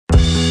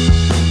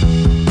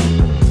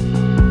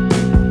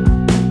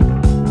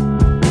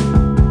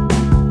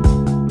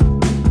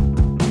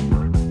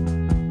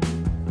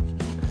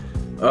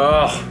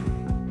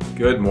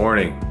Good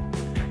morning.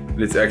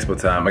 It's expo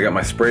time. I got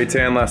my spray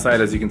tan last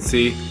night, as you can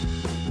see.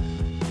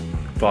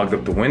 Fogged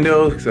up the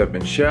windows because I've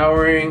been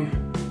showering.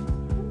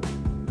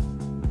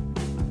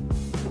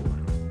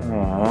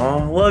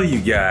 Aw, love you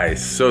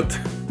guys. So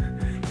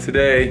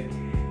today,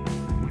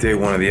 day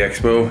one of the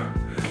expo.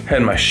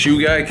 Had my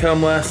shoe guy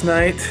come last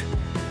night.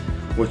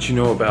 What you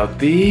know about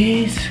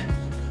these?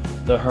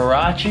 The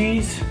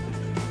Hirachis.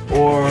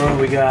 Or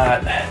we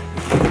got,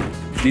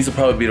 these will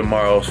probably be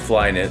tomorrow's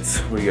fly knits.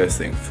 What do you guys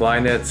think? Fly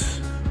knits,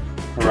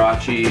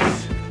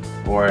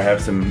 Hirachis, or I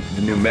have the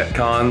new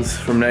Metcons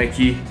from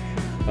Nike.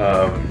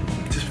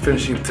 Just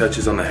finishing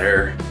touches on the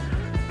hair,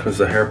 because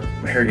the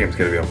hair game's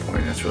gotta be on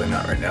point. It's really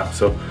not right now.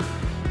 So,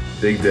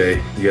 big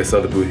day. You guys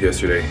saw the booth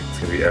yesterday. It's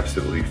gonna be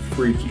absolutely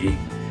freaky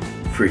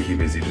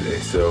busy today.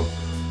 So,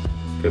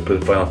 gonna put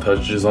the final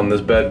touches on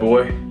this bad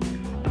boy.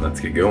 Let's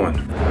get going.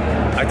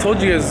 I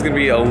told you guys it's gonna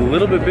be a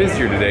little bit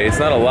busier today. It's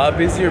not a lot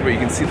busier, but you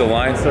can see the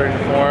line starting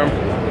to form.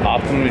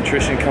 Optimum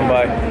Nutrition come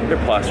by. They're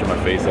plastering my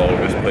face all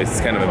over this place. It's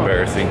kind of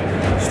embarrassing.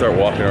 Start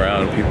walking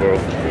around and people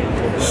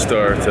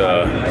start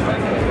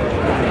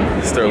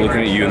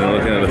looking at you and then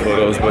looking at the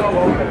photos, but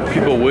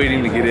people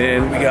waiting to get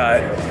in. We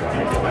got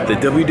the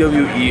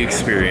WWE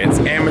experience,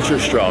 amateur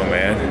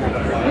strongman.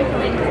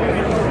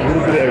 A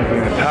little bit of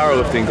everything. The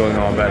powerlifting going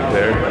on back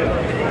there.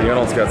 The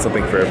Arnold's got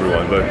something for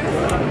everyone, but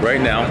right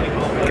now,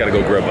 gotta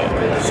go grub up.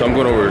 So I'm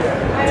going over to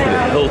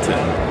the Hilton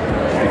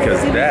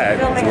because that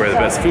is where the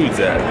best food's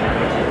at.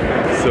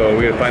 So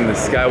we gotta find the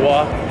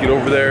skywalk, get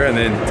over there, and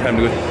then time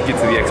to get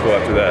to the expo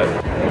after that.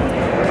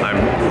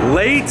 I'm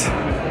late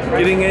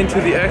getting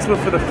into the expo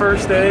for the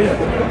first day.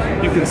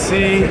 You can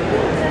see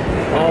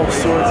all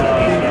sorts of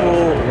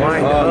people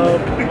lined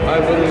up. I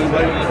really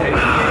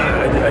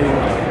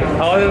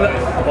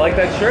like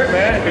that shirt,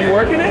 man. Are you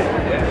working it?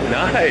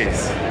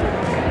 Nice.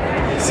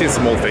 Seeing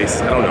some old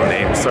faces. I don't know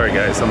names. Sorry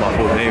guys, I'm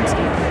awful with names.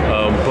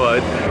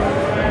 But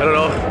I don't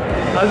know.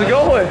 How's it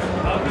going?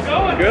 How's it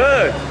going?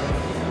 Good.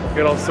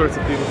 Got all sorts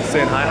of people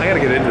saying hi. I gotta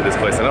get into this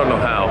place. I don't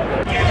know how.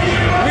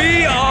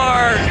 We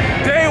are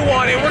day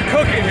one and we're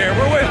cooking here.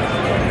 We're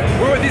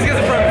with these guys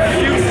are from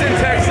Houston,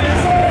 Texas.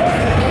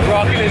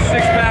 Rocking his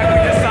 6-pack.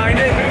 We just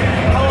signed it.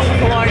 How long was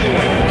the line doing?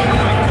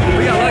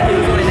 We got lucky. It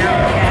was only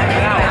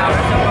an hour.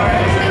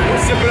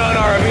 We're sipping on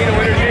our amino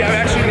energy. I've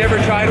actually never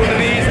tried one of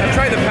these. I've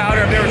tried the powder.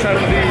 I've never tried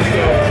one of these. So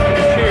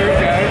cheers,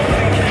 guys.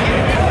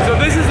 So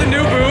this is the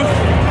new booth.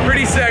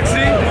 Pretty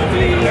sexy.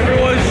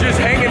 Everyone's just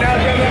hanging out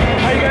together.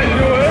 How you guys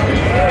doing?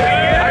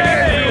 How you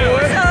guys doing?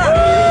 What's up?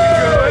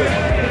 Good.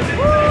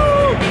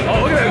 Woo! Oh,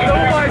 look at that.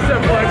 Double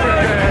bicep flex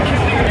right there.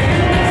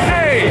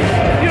 Hey,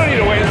 you don't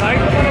need to wait in line.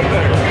 Come on up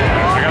there.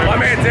 My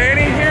man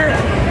Danny here,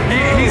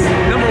 he's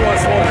number one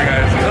Swoldier,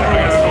 guys. Number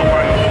one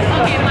Swoldier.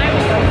 Okay, my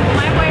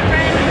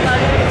boyfriend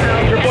loves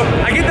you.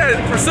 I get that,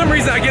 for some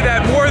reason I get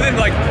that more than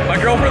like my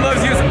girlfriend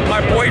loves you,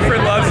 my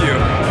boyfriend loves you.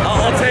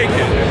 I'll take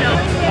it.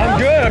 I'm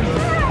good.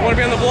 You want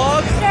to be on the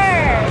vlog?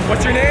 Sure.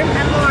 What's your name?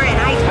 I'm Lauren.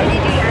 I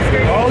tweeted you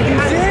yesterday. Oh, you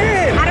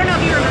did? I don't know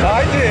if you remember.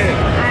 I did.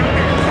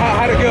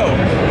 How'd it go?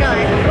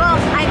 Good. Well,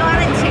 I go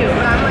on it too,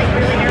 but I'm like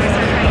really nervous.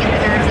 I'm trying to get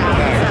the nerves out.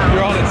 So.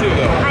 You're on it too,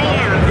 though. I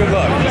am. Good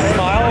luck. Just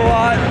smile a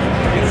lot.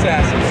 Get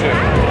sassy too.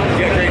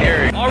 You got great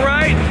area. All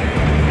right.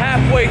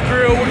 Halfway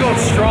through, we're going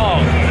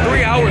strong.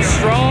 3 hours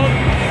strong.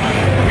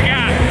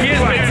 He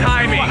has been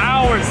timing. 2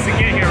 hours to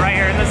get here, right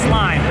here in this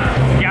line.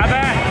 Got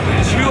that?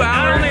 2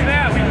 hours? Not only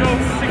that, we drove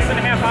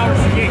 6.5 hours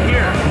to get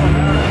here.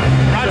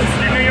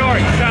 Rochester, New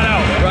York, shout out.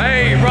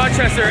 Right,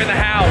 Rochester in the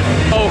house.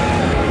 Oh,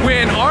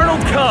 when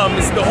Arnold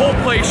comes, the whole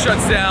place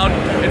shuts down.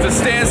 It's a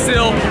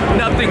standstill,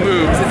 nothing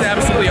moves. It's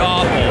absolutely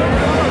awful.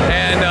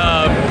 And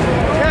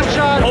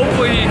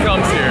hopefully he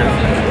comes here.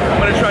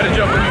 I'm gonna try to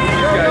jump with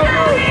you guys.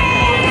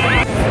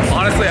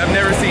 Honestly, I've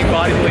never seen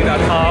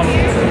bodybuilding.com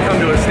come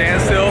to a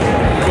standstill,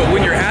 but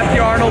when you're at the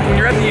Arnold, when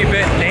you're at the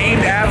event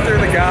named after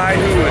the guy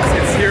who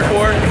it's here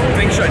for,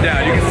 things shut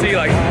down. You can see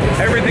like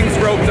everything's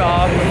roped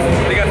off.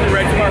 They got the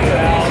red carpet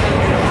out.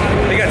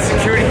 They got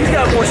security. He's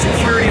got more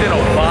security than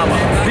Obama.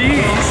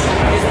 These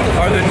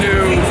are the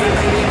new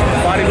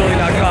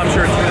bodybuilding.com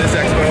shirts for this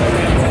expo.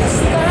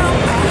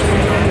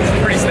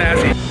 Pretty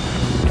snazzy.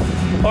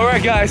 All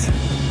right, guys.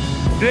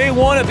 Day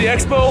one of the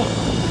expo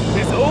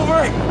is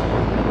over.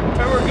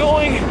 And we're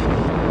going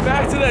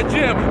back to that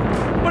gym,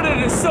 but it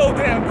is so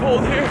damn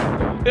cold here.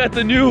 Got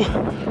the new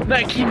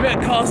Nike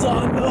Metcons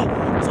on though,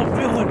 so I'm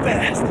feeling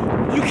fast.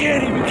 You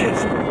can't even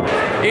catch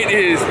me. It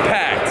is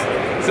packed.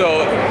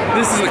 So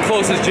this is the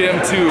closest gym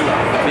to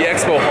the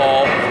expo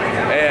hall,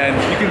 and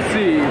you can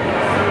see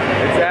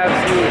it's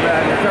absolutely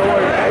packed.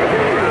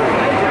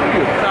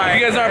 If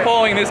you guys aren't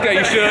following this guy,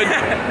 you should.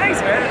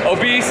 Thanks, man.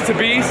 Obese to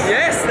beast.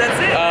 Yes, that's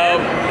it.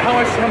 How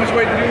much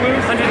weight did you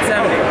lose?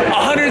 170.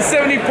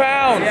 170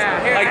 pounds. Yeah,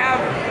 here like, I have.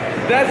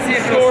 That's the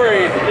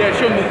story. Yeah,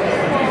 show me.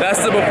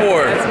 That's the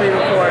before. That's me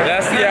before.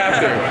 That's the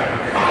after.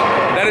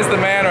 That is the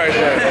man right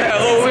there.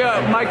 Hello, we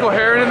got Michael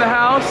Heron in the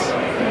house.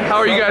 How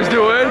are you guys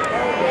doing?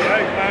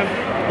 Right,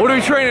 man. What are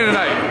we training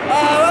tonight?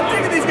 I'm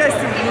taking these guys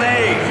to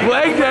legs.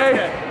 Leg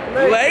day?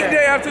 leg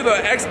day after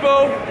the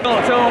expo.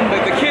 Tell him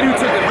that the kid who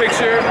took the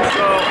picture.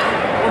 So,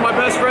 one of my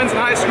best friends in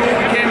high school,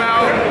 we came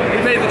out, he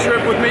made the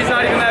trip with me. He's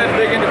not even that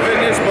big into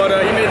fitness, but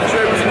he made the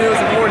trip because he knew it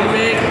was important to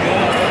me.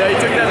 He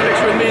took that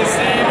picture with me and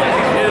Steve.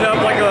 Ended up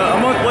like a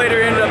month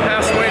later, ended up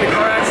passing away in a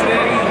car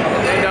accident.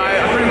 And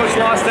I pretty much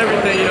lost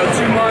everything, you know,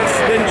 2 months,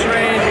 didn't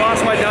train,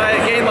 lost my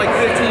diet, gained like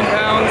 15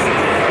 pounds.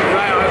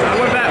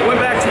 I went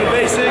back to the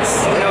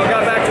basics, you know,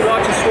 got back to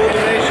watching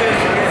Swoldier Nation.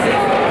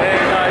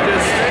 And I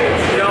just,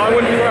 you know, I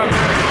wouldn't be where I'm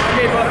I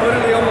gave up,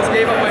 literally almost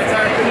gave up my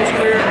entire fitness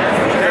career.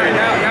 And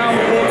now I'm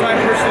a full-time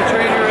personal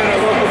trainer in a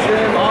local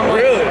gym,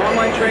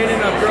 online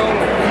training. I've grown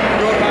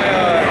my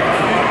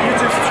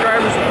YouTube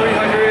subscribers to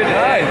 300.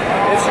 Nice.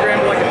 Instagram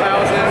to like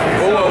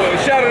 1,000. Whoa,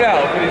 shout it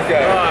out for these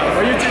guys.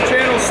 My YouTube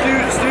channel is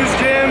Stu's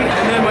Gym,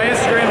 and then my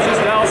Instagram is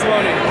just Dallas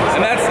Loney.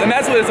 And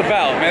that's what it's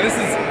about, man. This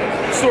is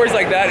stories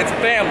like that. It's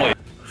family.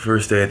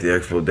 First day at the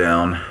expo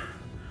down.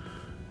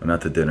 Went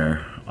out to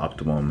dinner.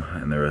 Optimum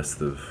and the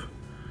rest of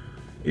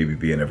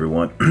ABB and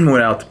everyone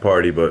went out to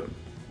party, but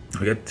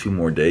we got 2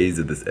 more days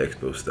of this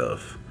expo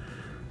stuff.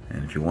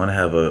 And if you want to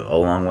have a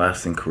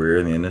long-lasting career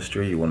in the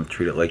industry, you want to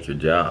treat it like your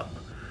job.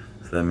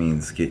 So that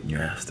means getting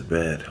your ass to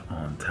bed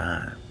on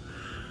time.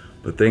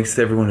 But thanks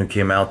to everyone who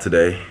came out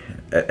today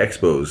at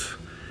expos.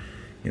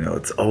 You know,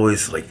 it's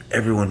always like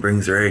everyone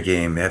brings their A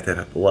game. They have to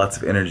have lots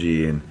of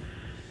energy, and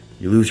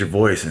you lose your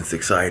voice, and it's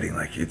exciting.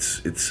 Like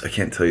it's I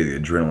can't tell you the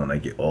adrenaline I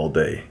get all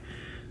day.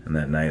 And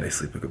that night I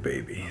sleep like a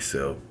baby.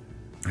 So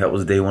that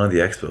was day 1 of the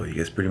expo. You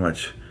guys pretty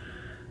much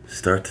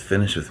start to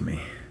finish with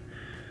me.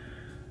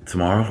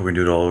 Tomorrow we're gonna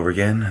do it all over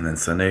again, and then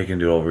Sunday you're gonna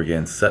do it all over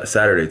again.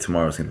 Saturday,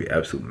 tomorrow is gonna be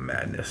absolute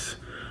madness.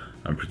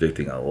 I'm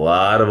predicting a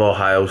lot of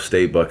Ohio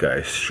State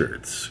Buckeyes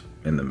shirts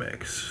in the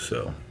mix.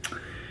 So,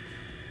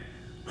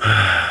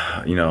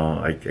 you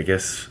know, I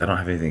guess I don't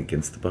have anything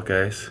against the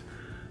Buckeyes.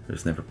 I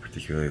just never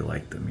particularly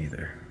liked them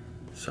either.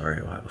 Sorry,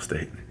 Ohio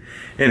State.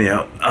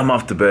 Anyhow, I'm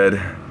off to bed.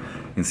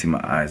 You can see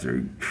my eyes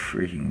are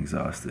freaking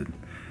exhausted.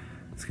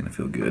 It's gonna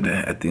feel good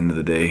at the end of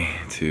the day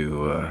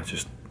to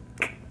just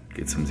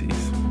get some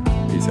Z's.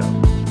 Peace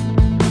out.